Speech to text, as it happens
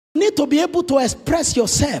need to be able to express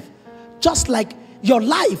yourself, just like your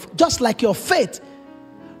life, just like your faith.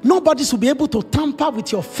 Nobody should be able to tamper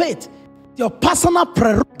with your faith, your personal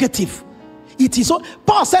prerogative. It is so.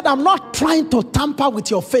 Paul said, I'm not trying to tamper with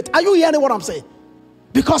your faith. Are you hearing what I'm saying?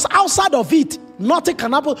 Because outside of it, nothing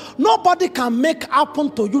can happen. Nobody can make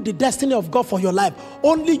happen to you the destiny of God for your life.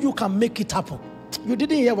 Only you can make it happen. You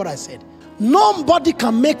didn't hear what I said. Nobody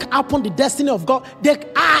can make happen the destiny of God. They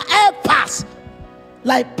are helpers.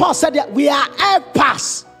 Like Paul said, we are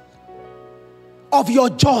helpers of your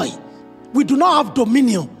joy. We do not have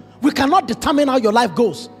dominion. We cannot determine how your life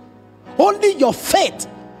goes. Only your faith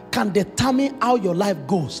can determine how your life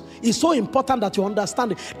goes. It's so important that you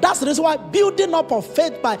understand it. That's the reason why building up of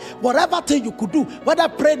faith by whatever thing you could do, whether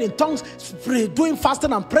praying in tongues, doing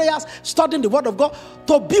fasting and prayers, studying the word of God,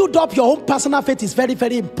 to build up your own personal faith is very,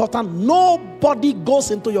 very important. Nobody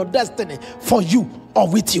goes into your destiny for you or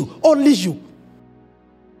with you. Only you.